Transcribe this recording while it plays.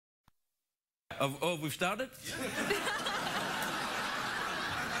Oh, we've started?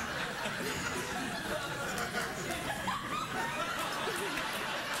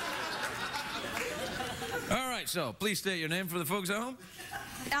 All right, so please state your name for the folks at home.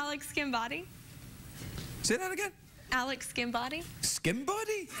 Alex Sgambati. Say that again. Alex Sgambati.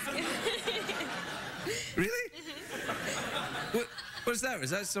 Sgambati? Really? What's that?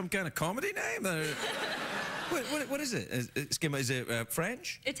 Is that some kind of comedy name? What is it? Is it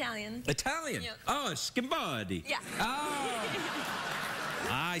French? Italian. Italian? Yep. Oh, Sgambati. Yeah. Oh.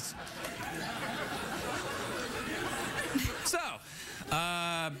 Nice. So,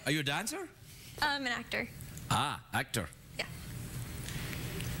 are you a dancer? I'm an actor. Ah, actor. Yeah.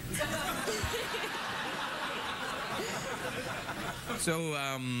 So,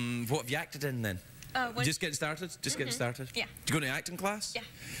 what have you acted in then? Just getting started? Just getting started? Yeah. Do you go to acting class? Yeah.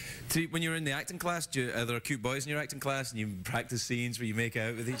 See, when you're in the acting class, are there cute boys in your acting class and you practice scenes where you make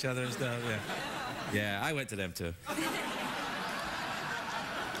out with each other and stuff? Yeah. Yeah, I went to them too.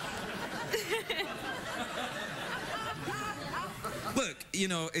 Look, you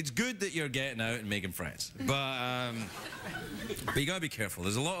know, it's good that you're getting out and making friends, but you gotta be careful.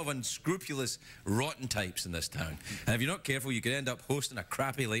 There's a lot of unscrupulous, rotten types in this town, and if you're not careful, you could end up hosting a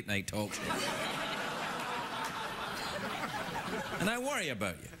crappy late-night talk show. And I worry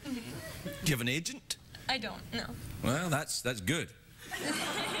about you. Do you have an agent? I don't, no. Well, that's good.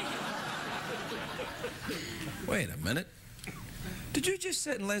 Wait a minute. Did you just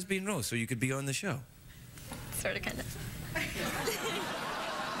sit in Lesbian Row so you could be on the show? Sort of, kind of.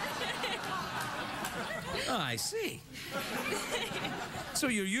 Oh, I see. So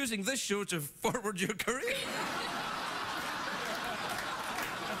you're using this show to forward your career?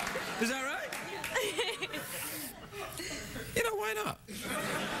 Is that right? You know, why not?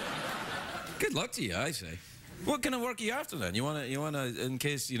 Good luck to you, I say. What kind of work are you after then? You wanna, in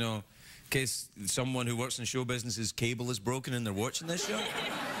case, you know, in case someone who works in show business's cable is broken and they're watching this show?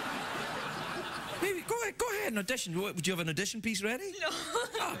 Maybe, go ahead and audition. Would you have an audition piece ready? No.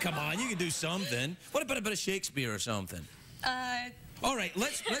 Oh, come on, you can do something. What about a bit of Shakespeare or something? All right,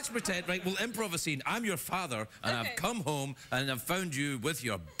 let's pretend, right, we'll improv a scene. I'm your father, and Okay. I've come home, and I've found you with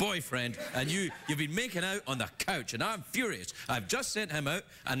your boyfriend, and you've been making out on the couch, and I'm furious. I've just sent him out,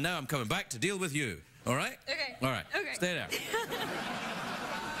 and now I'm coming back to deal with you. All right? Okay. All right. Okay. Stay there.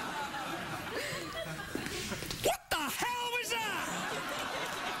 What the hell was that?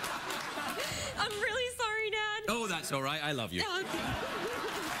 I'm really sorry, Dad. Oh, that's all right. I love you. No, We'll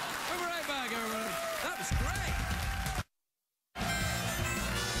be right back, everybody. That was great.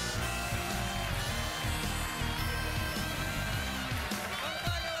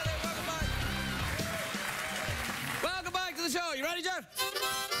 Welcome back to the show. You ready, Jeff?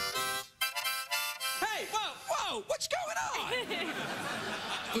 Hey, whoa, what's going on?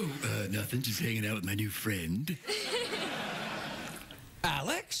 Oh, nothing. Just hanging out with my new friend.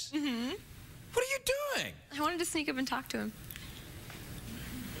 Alex? Mm-hmm. What are you doing? I wanted to sneak up and talk to him.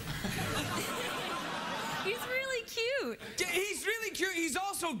 He's really cute. Yeah, he's really cute. He's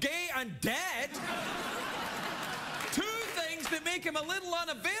also gay and dead. Two things that make him a little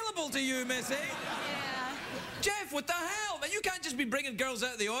unavailable to you, Missy. Yeah. Jeff, what the hell? Man, you can't just be bringing girls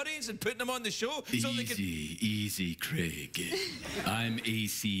out of the audience and putting them on the show so they can... Easy, Craig. I'm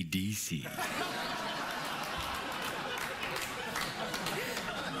AC/DC.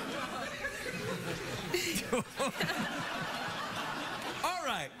 All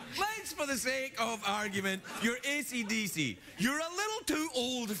right, let's, for the sake of argument, you're AC/DC. You're a little too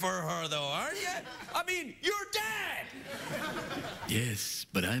old for her, though, aren't you? I mean, you're dead. Yes,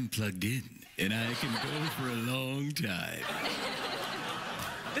 but I'm plugged in, and I can go for a long time.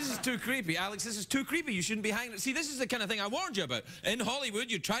 This is too creepy, Alex. This is too creepy. You shouldn't be hanging... See, this is the kind of thing I warned you about. In Hollywood,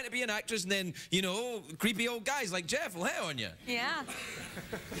 you're trying to be an actress, and then, you know, creepy old guys like Jeff will hit on you. Yeah.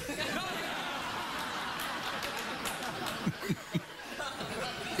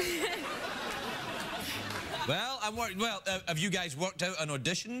 Well, I'm worried. Well, have you guys worked out an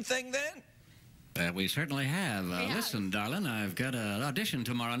audition thing then? We certainly have. Yeah. Listen, darling, I've got an audition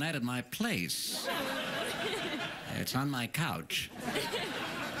tomorrow night at my place. It's on my couch.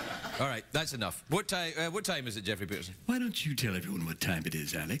 All right, that's enough. What time is it, Jeffrey Peterson? Why don't you tell everyone what time it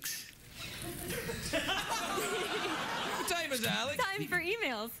is, Alex? What time is it, Alex? Time for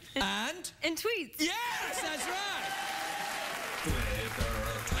emails. And? And tweets. Yes, that's right.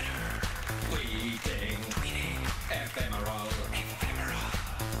 Tweeting, ephemeral,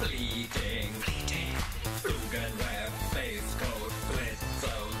 fleeting, Jugendweb, face code, twit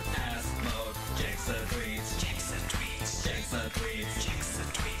zone, ask mode, checks the tweets,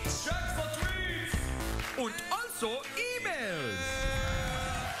 Und also E-Mails.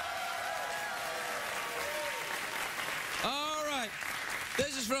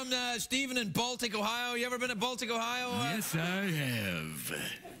 from Stephen in Baltic, Ohio. You ever been to Baltic, Ohio? Yes, I have.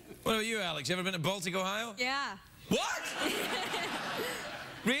 What about you, Alex? You ever been to Baltic, Ohio? Yeah. What?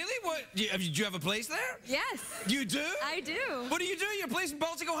 Really? What? Do you have a place there? Yes. You do? I do. What do you do? Your place in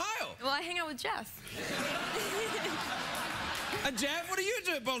Baltic, Ohio? Well, I hang out with Jeff. And Jeff, what do you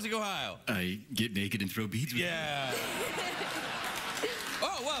do at Baltic, Ohio? I get naked and throw beads with Yeah.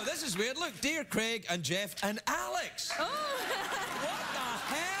 Oh, wow, this is weird. Look, dear Craig and Jeff and Alex. Oh. What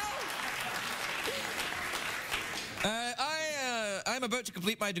the hell? I'm about to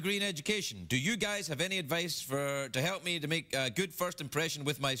complete my degree in education. Do you guys have any advice to help me to make a good first impression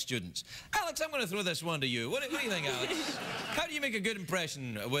with my students? Alex, I'm going to throw this one to you. What do you think, Alex? How do you make a good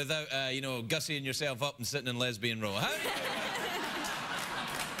impression without, you know, gussying yourself up and sitting in lesbian row?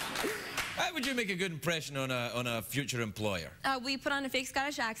 How would you make a good impression on a future employer? We put on a fake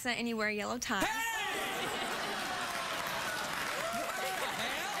Scottish accent and you wear a yellow tie. Hey!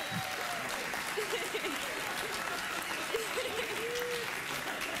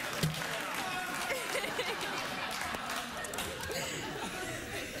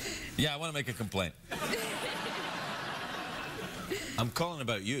 Yeah, I want to make a complaint. I'm calling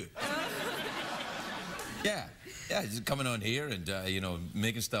about you. Yeah, just coming on here and, you know,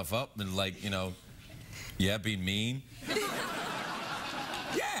 making stuff up and, like, you know, yeah, being mean.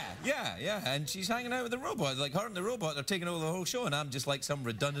 Yeah, and she's hanging out with the robot. Like, her and the robot are taking over the whole show, and I'm just like some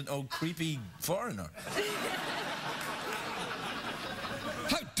redundant old creepy foreigner.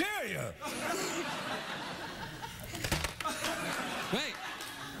 How dare you! Wait.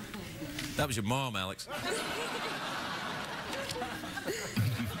 That was your mom, Alex.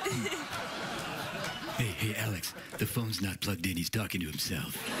 Hey, Alex, the phone's not plugged in. He's talking to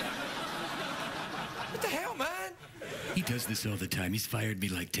himself. What the hell, man? He does this all the time. He's fired me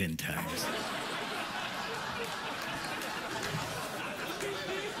like 10 times.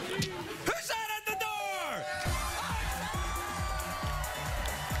 Who's that at the door?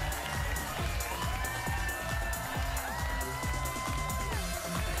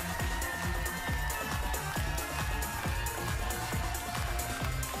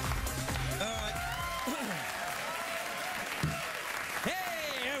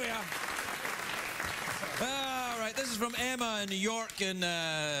 Hey, here we are. All right, this is from Emma in New York and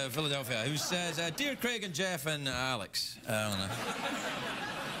Philadelphia, who says, Dear Craig and Jeff and Alex. I don't know.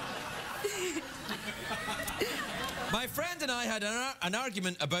 My friend and I had an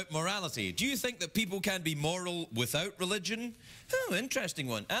argument about morality. Do you think that people can be moral without religion? Oh, interesting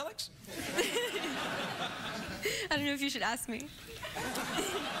one. Alex? I don't know if you should ask me.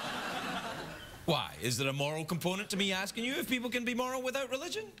 Why? Is there a moral component to me asking you if people can be moral without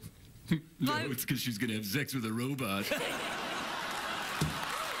religion? No, it's because she's gonna have sex with a robot.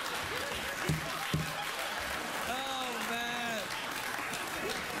 Oh, man.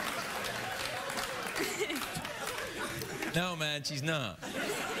 No, man, she's not.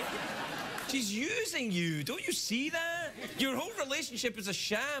 She's using you. Don't you see that? Your whole relationship is a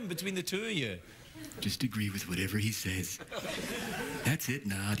sham between the two of you. Just agree with whatever he says. That's it,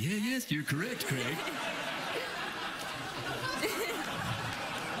 nod. Yeah, yes, you're correct, Craig.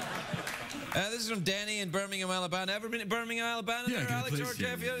 This is from Danny in Birmingham, Alabama. Ever been to Birmingham, Alabama? Yeah, I got a Alex place or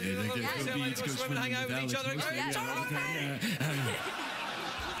Jeff? there. You Yeah, I got beads, go go swimming, hang out with each other. mostly, It's yeah, all all the okay. time,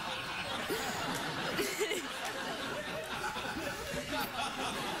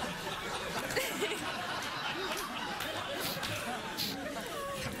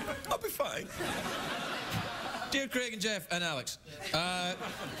 I'll be fine. Dear Craig and Jeff and Alex,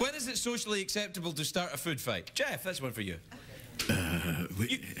 when is it socially acceptable to start a food fight? Jeff, that's one for you.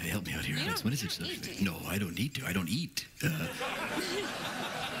 Wait, help me out here, Alex. When is it socially? No, I don't need to. I don't eat.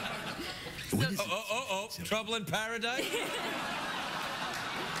 When is it? Oh, trouble in paradise?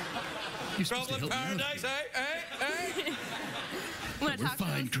 You're supposed Trouble to in help me out paradise, here. eh? Wanna We're talk to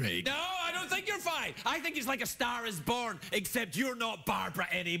fine, us? Craig. No, I don't think you're fine. I think it's like A Star is Born, except you're not Barbara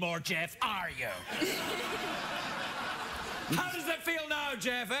anymore, Jeff, are you? How does it feel now,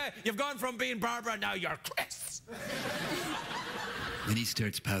 Jeff, eh? You've gone from being Barbara, now you're Chris. When he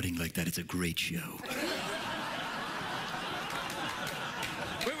starts pouting like that, it's a great show.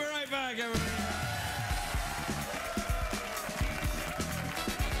 We'll be right back, everybody.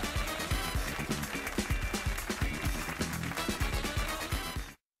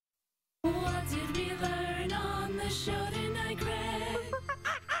 What did we learn on the show tonight, Greg?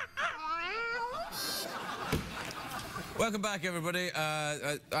 Welcome back, everybody.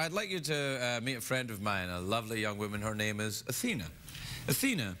 I'd like you to meet a friend of mine, a lovely young woman. Her name is Athena.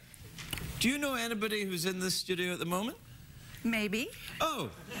 Athena, do you know anybody who's in this studio at the moment? Maybe. Oh,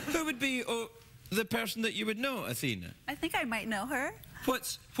 who would be the person that you would know, Athena? I think I might know her.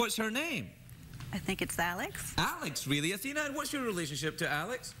 What's her name? I think it's Alex. Alex, really? Athena, and what's your relationship to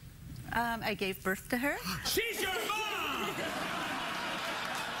Alex? I gave birth to her. She's your mom!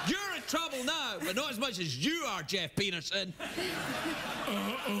 You're in trouble now, but not as much as you are, Jeff Peterson.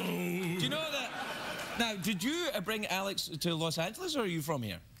 Uh-oh. Do you know that? Now, did you bring Alex to Los Angeles, or are you from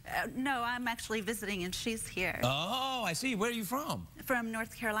here? No, I'm actually visiting, and she's here. Oh, I see. Where are you from? From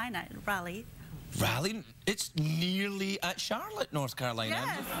North Carolina, Raleigh. Raleigh? It's nearly at Charlotte, North Carolina.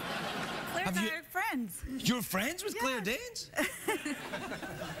 Yes. Claire and I are friends. You're friends with Claire Danes?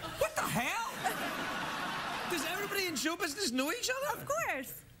 What the hell? Does everybody in show business know each other? Of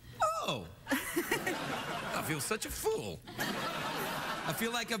course. Oh. I feel such a fool. I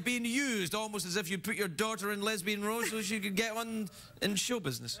feel like I've been used, almost as if you put your daughter in lesbian roles so she could get on in show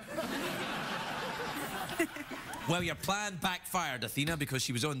business. Well, your plan backfired, Athena, because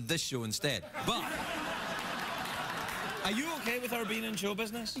she was on this show instead. But are you okay with her being in show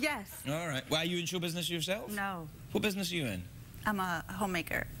business? Yes. All right. Well, are you in show business yourself? No. What business are you in? I'm a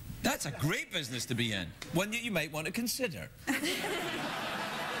homemaker. That's a great business to be in. One that you might want to consider.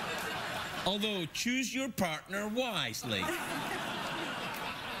 Although, choose your partner wisely.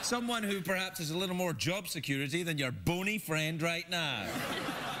 Someone who perhaps has a little more job security than your bony friend right now.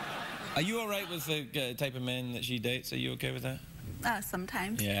 Are you all right with the type of men that she dates? Are you okay with that?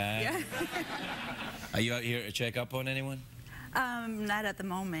 Sometimes. Yeah? Are you out here to check up on anyone? Not at the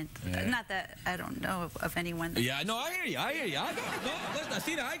moment. Yeah. Not that I don't know of anyone. Yeah, no, I hear you. Listen,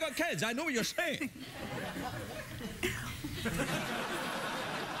 Athena, I got kids. I know what you're saying.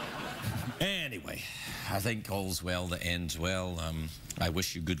 Anyway, I think all's well that ends well. I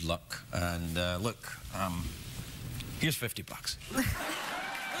wish you good luck. And look, here's $50.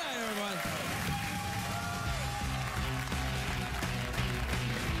 Hi, everyone.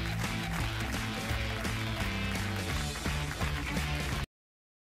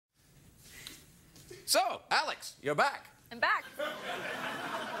 So, Alex, you're back. I'm back.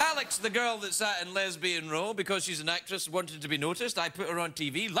 Alex, the girl that sat in lesbian role because she's an actress and wanted to be noticed, I put her on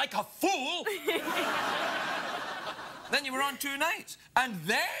TV like a fool. Then you were on 2 nights. And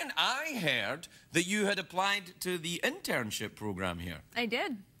then I heard that you had applied to the internship program here. I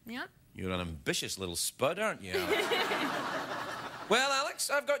did. Yeah. You're an ambitious little spud, aren't you? Well, Alex,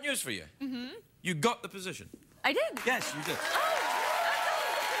 I've got news for you. Mm-hmm. You got the position. I did. Yes, you did. Oh.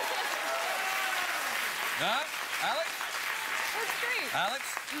 Now, Alex? That's great. Alex,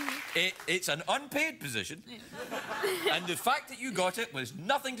 it's an unpaid position, and the fact that you got it was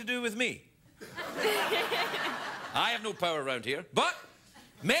nothing to do with me. I have no power around here, but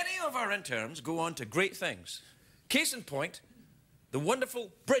many of our interns go on to great things. Case in point, the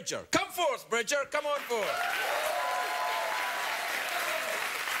wonderful Bridger. Come forth, Bridger. Come on forth.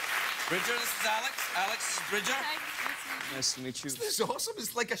 Bridger, this is Alex. Alex, this is Bridger. Hi. Nice to meet you. This is awesome.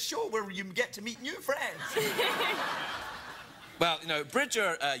 It's like a show where you get to meet new friends. Well, you know,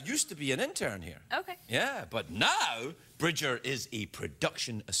 Bridger used to be an intern here. Okay. Yeah, but now Bridger is a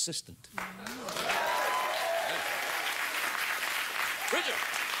production assistant.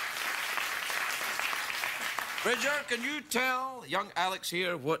 Bridger, can you tell young Alex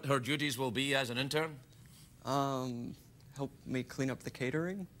here what her duties will be as an intern? Help me clean up the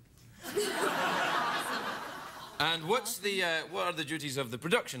catering. And what are the duties of the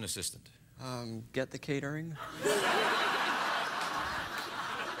production assistant? Get the catering.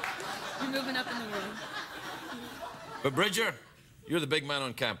 You're moving up in the world. But Bridger, you're the big man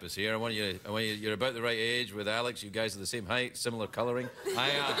on campus here. You're about the right age with Alex. You guys are the same height, similar coloring.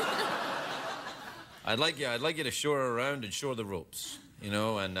 I'd like you to show her around and show her the ropes, you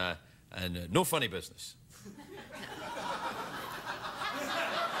know, and no funny business.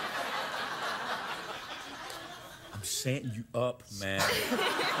 I'm setting you up, man.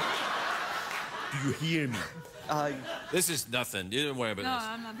 Do you hear me? This is nothing. You don't worry about this.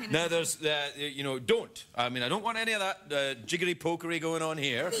 No, I'm not paying Now, attention. there's, you know, don't. I mean, I don't want any of that jiggery-pokery going on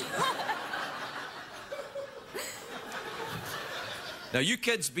here. Now, you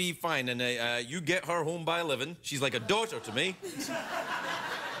kids be fine, and you get her home by 11. She's like a daughter to me.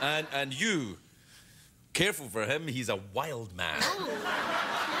 And you, careful for him, he's a wild man.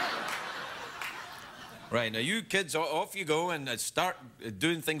 Right, now you kids, off you go and start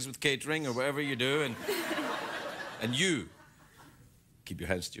doing things with catering or whatever you do, and you, keep your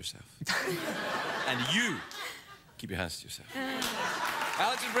hands to yourself. And you, keep your hands to yourself.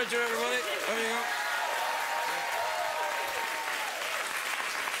 Alex and Bridger, everybody, there you go.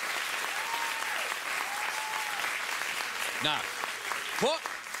 Now,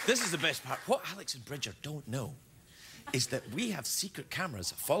 this is the best part. What Alex and Bridger don't know is that we have secret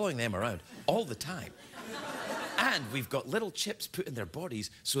cameras following them around all the time. And we've got little chips put in their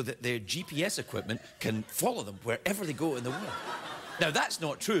bodies so that their GPS equipment can follow them wherever they go in the world. Now, that's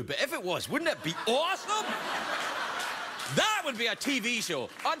not true, but if it was, wouldn't it be awesome? That would be a TV show.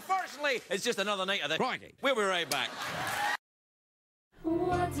 Unfortunately, it's just another night of the Crikey. We'll be right back.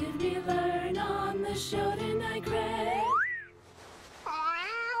 What did we learn on the show tonight, Greg?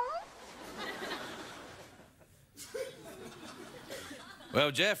 Well,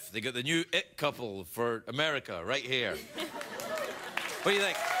 Jeff, they got the new it couple for America right here. What do you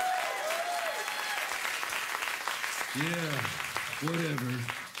think? Yeah, whatever.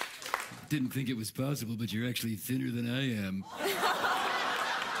 Didn't think it was possible, but you're actually thinner than I am. What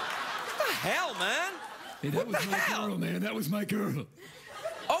the hell, man? Hey, that was my girl, man. That was my girl.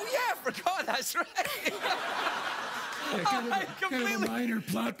 Oh, yeah, I forgot. That's right. Yeah, kind of a minor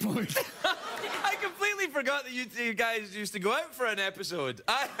plot point. I completely forgot that you guys used to go out for an episode.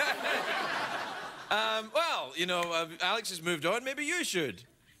 Well, you know, Alex has moved on. Maybe you should.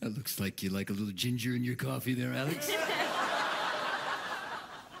 That looks like you like a little ginger in your coffee there, Alex.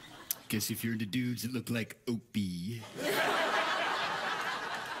 Guess if you're into dudes that look like Opie.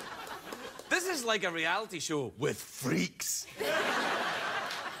 This is like a reality show with freaks.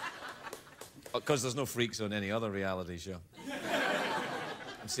 Because there's no freaks on any other reality show.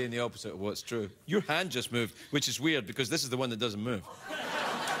 I'm saying the opposite of what's true. Your hand just moved, which is weird because this is the one that doesn't move.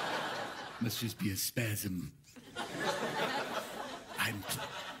 Must just be a spasm.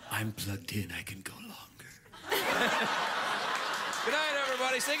 I'm plugged in. I can go longer. Good night,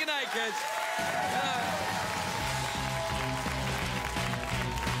 everybody. Say good night, kids.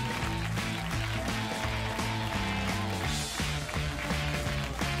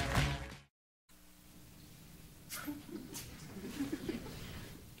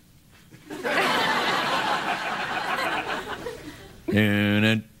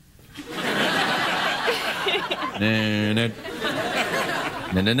 Good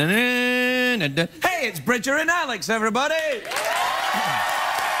night. Hey, it's Bridger and Alex, everybody.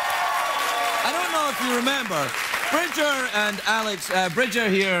 I don't know if you remember, Bridger and Alex, Bridger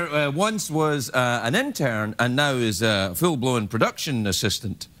here once was an intern and now is a full-blown production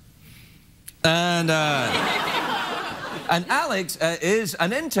assistant. And Alex is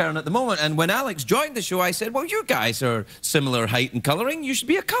an intern at the moment. And when Alex joined the show, I said, well, you guys are similar height and colouring. You should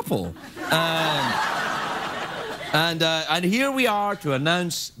be a couple. And here we are to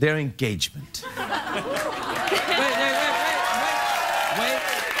announce their engagement.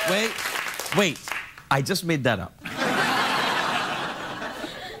 Wait. I just made that up.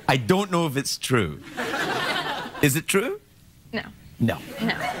 I don't know if it's true. Is it true? No. No.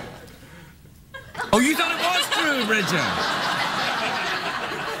 No. Oh, you thought it was true, Bridger?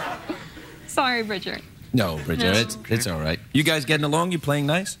 Sorry, Bridger. No, Bridger, it's all right. You guys getting along? You playing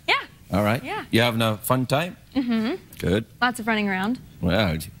nice? Yeah. All right. Yeah. You having a fun time? Mm-hmm. Good. Lots of running around.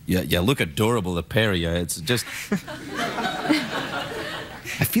 Well, you look adorable, the pair of you. It's just...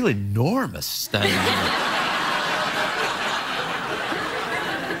 I feel enormous standing here.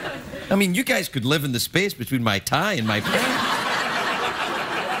 I mean, you guys could live in the space between my tie and my pants.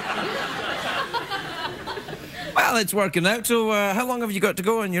 Well, it's working out. So how long have you got to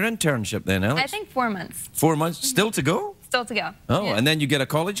go on your internship then, Alex? I think 4 months. 4 months? Still to go? Still to go. Oh, Yeah. and then you get a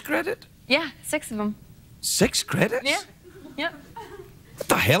college credit? Yeah, 6 of them. 6 credits? Yeah. Yep. What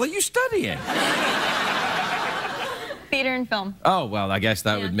the hell are you studying? Theater and film. Oh, well, I guess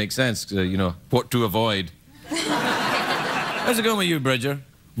that would make sense, you know, what to avoid. How's it going with you, Bridger?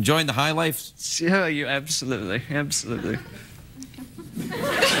 Enjoying the high life? Yeah, you absolutely.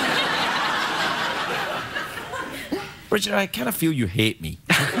 Bridger, I kind of feel you hate me.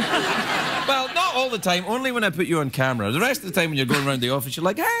 Well, not all the time, only when I put you on camera. The rest of the time when you're going around the office, you're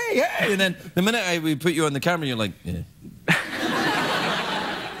like, hey, and then the minute we put you on the camera, you're like, yeah.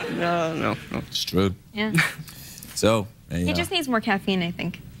 No. It's true. Yeah. So, He just needs more caffeine, I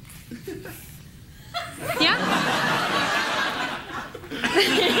think. Yeah?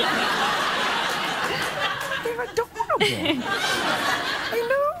 They're adorable. I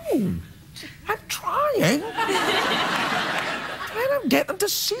know. I'm trying. I don't get them to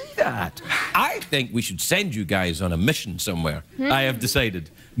see that. I think we should send you guys on a mission somewhere. I have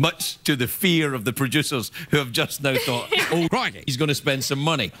decided, much to the fear of the producers who have just now thought, oh, crikey, he's going to spend some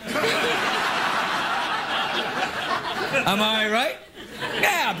money. Am I right?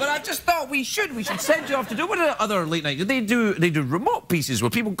 Yeah, but I just thought we should send you off to do what are other late night. They do remote pieces where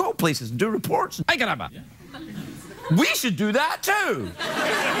people go places and do reports. I can We should do that too.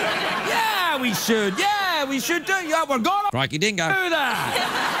 Yeah, we should. Yeah, we should do. Yeah, we're gonna Rocky Dingo. Do that.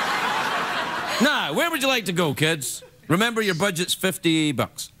 Now, where would you like to go, kids? Remember, your budget's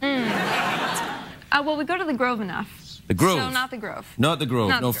 $50. Well, we go to the Grove enough. The Grove? No, not the Grove. Not the Grove.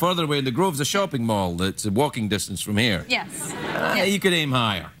 Not No, the Grove. further away. The Grove's a shopping mall that's a walking distance from here. Yes. Yeah, you could aim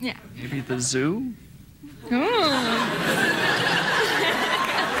higher. Yeah. Maybe the zoo? Ooh.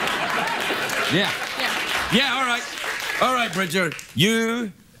 Yeah. Yeah, all right. All right, Bridger.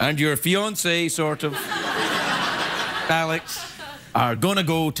 You and your fiancé, sort of, Alex, are gonna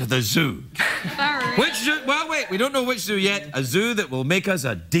go to the zoo. Sorry. Which zoo? Well, wait, we don't know which zoo yet. A zoo that will make us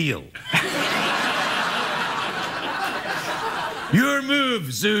a deal. Your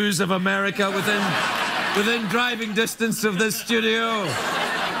move, zoos of America, within driving distance of this studio.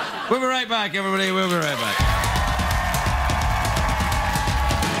 We'll be right back, everybody. We'll be right back.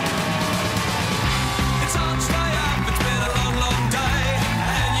 It's on stay up, it's been a long, long day,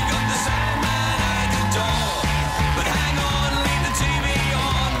 and you got the Sandman at the door. But hang on, leave the TV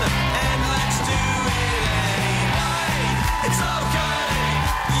on, and let's do it anyway. It's okay,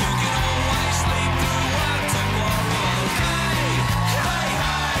 you can always sleep through work tomorrow, okay? Hey,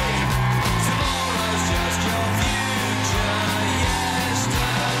 hey, tomorrow's just your future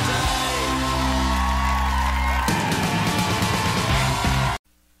yesterday.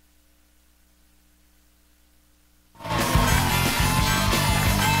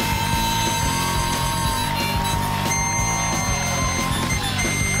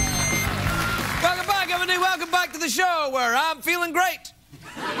 Welcome back, everybody. Welcome back to the show where I'm feeling great.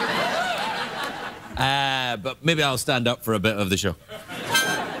 But maybe I'll stand up for a bit of the show.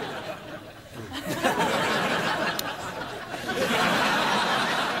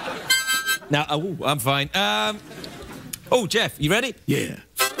 Now, oh, I'm fine. Oh, Jeff, you ready? Yeah.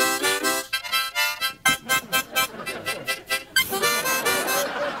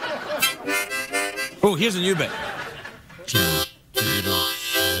 Oh, here's a new bit.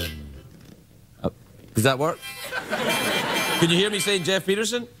 Does that work? Can you hear me saying Jeff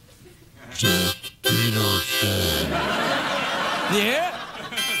Peterson? Jeff Peterson. Yeah?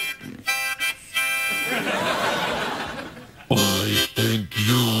 I think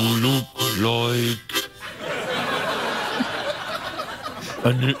you look like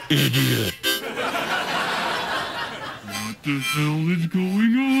an idiot. What the hell is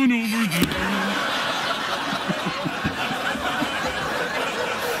going on over there?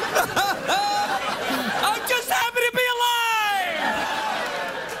 I'm just happy to be alive!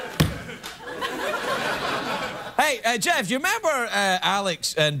 Hey, Jeff, do you remember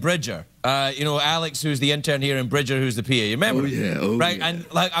Alex and Bridger? You know, Alex, who's the intern here, and Bridger, who's the PA. You remember? Oh, yeah. Oh, right, yeah.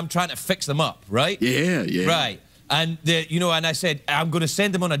 and like I'm trying to fix them up, right? Yeah, yeah. Right, and you know, and I said I'm going to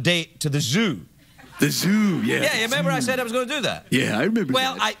send them on a date to the zoo. The zoo, yeah. Yeah, you remember I said I was going to do that? Yeah, I remember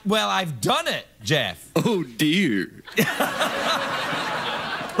Well, that. I've done it, Jeff. Oh, dear.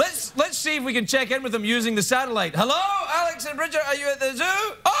 Let's see if we can check in with them using the satellite. Hello, Alex and Bridger, are you at the zoo?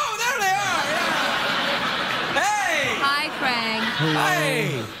 Oh, there they are! Yeah. Hey! Hi, Craig.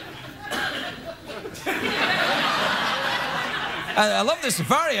 Hey! I love the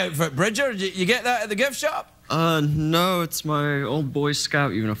safari outfit, Bridger. You get that at the gift shop? No, it's my old Boy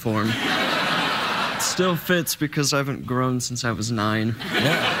Scout uniform. It still fits because I haven't grown since I was 9.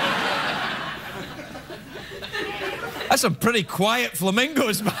 Yeah. That's some pretty quiet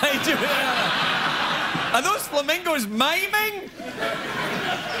flamingos behind you. Are those flamingos miming?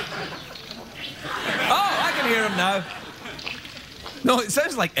 Oh, I can hear them now. No, it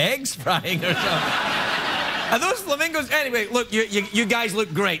sounds like eggs frying or something. Are those flamingos? Anyway, look, you guys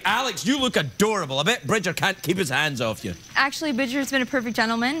look great. Alex, you look adorable. I bet Bridger can't keep his hands off you. Actually, Bridger's been a perfect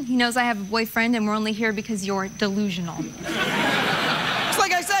gentleman. He knows I have a boyfriend, and we're only here because you're delusional. It's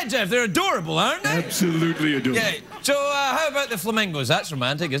like I said, Jeff, they're adorable, aren't they? Absolutely adorable. Yeah. So, how about the flamingos? That's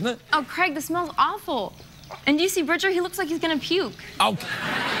romantic, isn't it? Oh, Craig, the smell's awful. And do you see Bridger? He looks like he's gonna puke. Oh,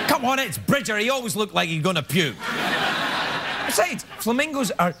 come on, it's Bridger. He always looked like he's gonna puke. Besides,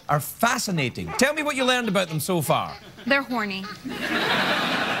 flamingos are fascinating. Tell me what you learned about them so far. They're horny.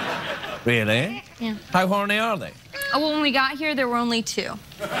 Really? Yeah. How horny are they? Oh, well, when we got here, there were only 2.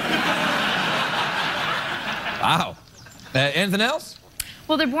 Wow. Anything else?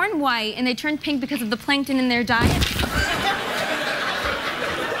 Well, they're born white, and they turn pink because of the plankton in their diet.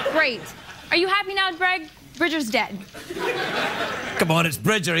 Great. Are you happy now, Greg? Bridger's dead. Come on, it's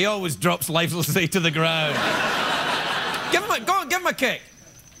Bridger. He always drops lifelessly to the ground. Go on, give him a kick.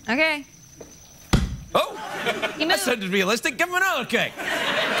 Okay. Oh, He that moved. sounded realistic. Give him another kick.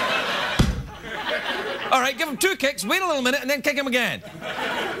 All right, give him 2 kicks. Wait a little minute, and then kick him again.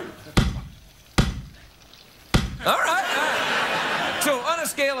 All right. So, on a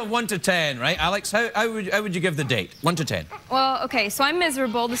scale of 1 to 10, right, Alex, how would you give the date? 1 to 10. Well, okay, so I'm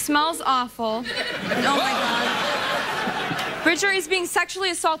miserable. The smell's awful. And oh, my God. Bridger, he's being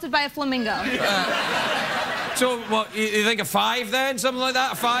sexually assaulted by a flamingo. So, what, you think a 5 then? Something like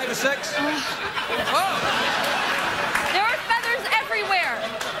that? A 5, a 6? Oh! There are feathers everywhere.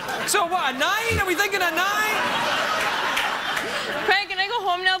 So, what, a 9? Are we thinking a 9? Craig, can I go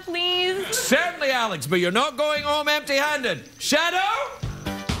home now, please? Certainly, Alex, but you're not going home empty-handed. Shadow?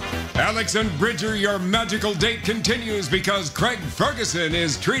 Alex and Bridger, your magical date continues because Craig Ferguson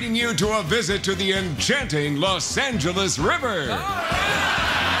is treating you to a visit to the enchanting Los Angeles River. Oh, yeah.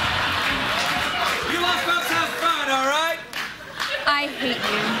 You lost about to have fun, all right? I hate you.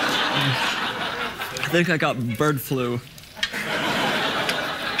 I think I got bird flu.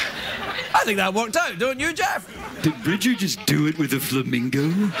 I think that worked out, don't you, Jeff? Did Bridger just do it with a flamingo?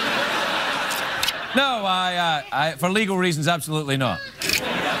 No, I for legal reasons, absolutely not.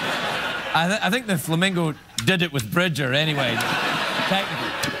 I think the flamingo did it with Bridger anyway, technically.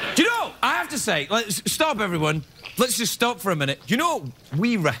 Do you know, I have to say, let's stop, everyone. Let's just stop for a minute. Do you know,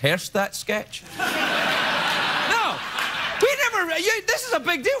 we rehearsed that sketch. No, we never, this is a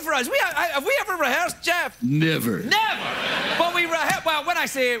big deal for us. Have we ever rehearsed, Jeff? Never. Never. But we rehearsed, well, when I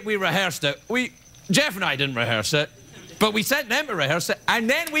say we rehearsed it, Jeff and I didn't rehearse it, but we sent them to rehearse it, and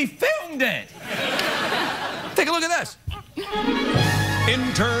then we filmed it. Take a look at this.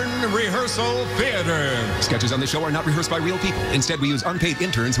 Intern Rehearsal Theater. Sketches on this show are not rehearsed by real people. Instead, we use unpaid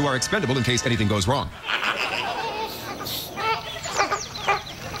interns who are expendable in case anything goes wrong.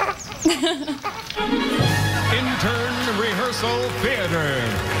 Intern Rehearsal Theater.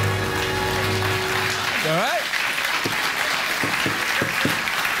 All right.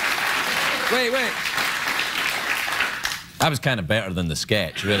 Wait. That was kind of better than the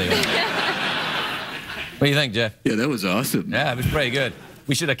sketch, really. What do you think, Jeff? Yeah, that was awesome. Yeah, it was pretty good.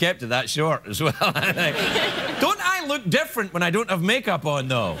 We should have kept it that short as well, I think. Don't I look different when I don't have makeup on,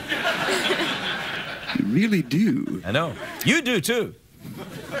 though? You really do. I know. You do, too.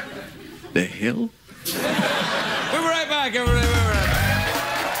 The hell? We'll be right back, everybody. We'll be right back.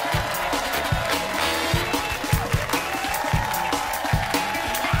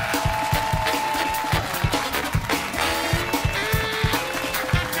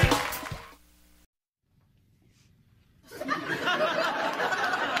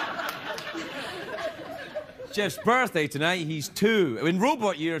 Jeff's birthday tonight. He's 2. In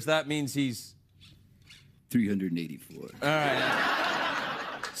robot years, that means he's 384. All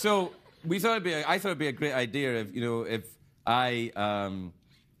right. So I thought it'd be a great idea if I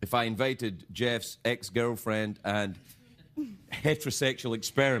invited Jeff's ex-girlfriend and heterosexual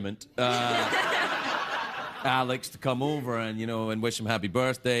experiment, Alex, to come over and wish him happy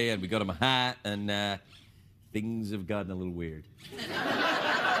birthday, and we got him a hat, and things have gotten a little weird.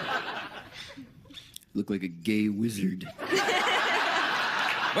 Look like a gay wizard.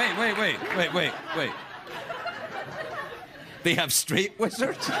 Wait. They have straight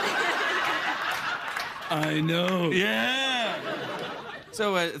wizards? I know. Yeah.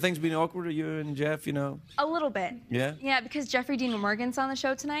 So things been awkward, are you and Jeff, A little bit. Yeah? Yeah, because Jeffrey Dean Morgan's on the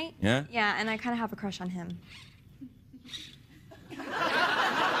show tonight. Yeah? Yeah, and I kind of have a crush on him.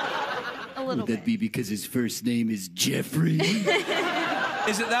 A little Would that be because his first name is Jeffrey?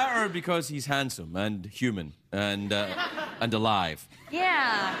 Is it that, or because he's handsome and human and alive?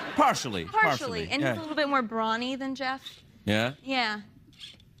 Yeah. Partially. And he's a little bit more brawny than Jeff. Yeah? Yeah.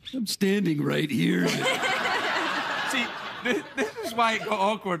 I'm standing right here. See, this is why it got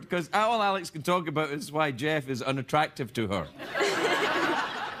awkward, because all Alex can talk about is why Jeff is unattractive to her.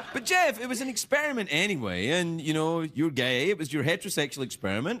 But Jeff, it was an experiment anyway, and, you're gay, it was your heterosexual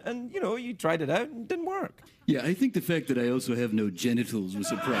experiment, and, you tried it out and it didn't work. Yeah, I think the fact that I also have no genitals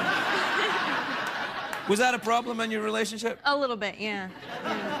was a problem. Was that a problem in your relationship? A little bit, yeah.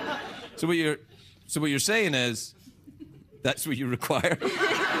 So what you're saying is, that's what you require?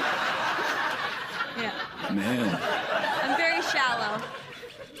 Yeah. Man. I'm very shallow.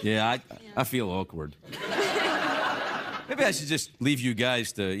 Yeah, I feel awkward. Maybe I should just leave you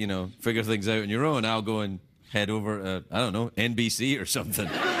guys to, figure things out on your own. I'll go and head over, I don't know, NBC or something.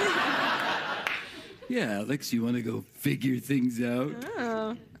 Yeah, Alex, you want to go figure things out?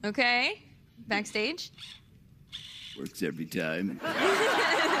 Oh, okay. Backstage? Works every time.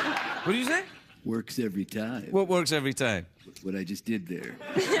 What do you say? Works every time. What works every time? What I just did there.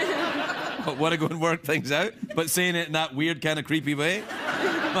 Want to go and work things out, but saying it in that weird kind of creepy way?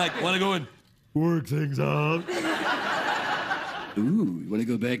 Like, want to go and work things out? Ooh, you want to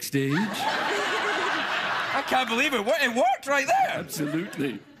go backstage? I can't believe it. It worked right there.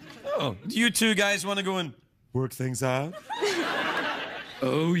 Absolutely. Oh, do you two guys want to go and work things out?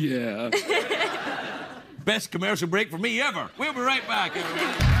 Oh, yeah. Best commercial break for me ever. We'll be right back,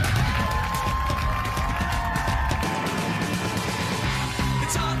 everybody.